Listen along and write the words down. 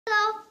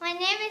My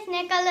name is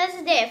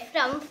Nicholas Day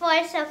from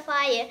Force of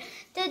Fire.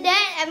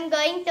 Today I'm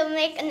going to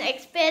make an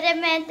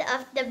experiment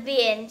of the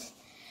beans.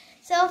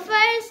 So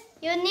first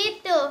you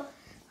need to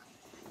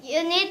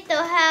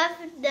have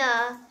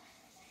the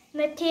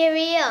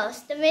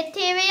materials. The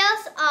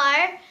materials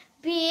are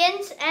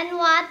beans and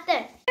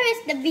water. Here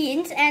is the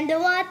beans and the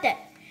water.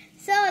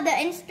 So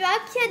the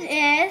instruction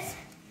is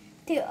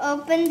to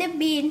open the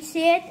bean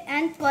sheet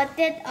and put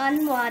it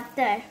on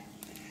water.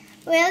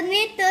 We'll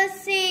need to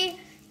see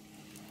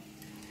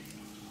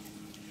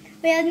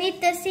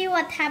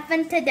what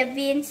happened to the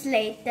beans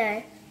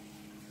later.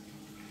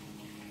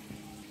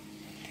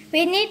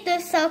 We need to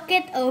soak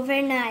it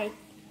overnight.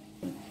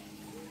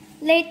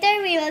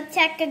 Later we will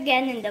check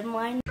again in the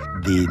morning.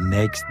 The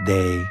next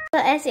day.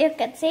 So as you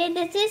can see,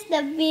 this is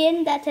the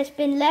bean that has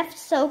been left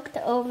soaked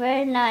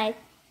overnight.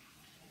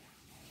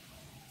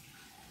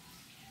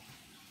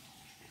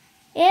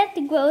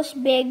 It grows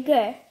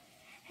bigger.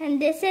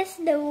 And this is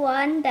the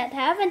one that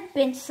haven't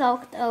been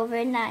soaked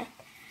overnight.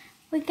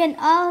 We can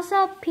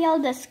also peel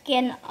the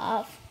skin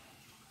off.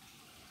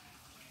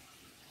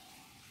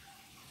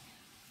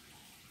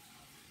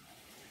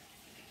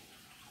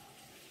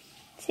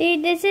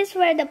 See, this is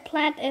where the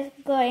plant is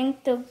going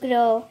to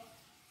grow.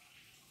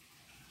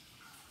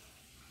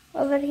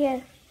 Over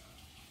here.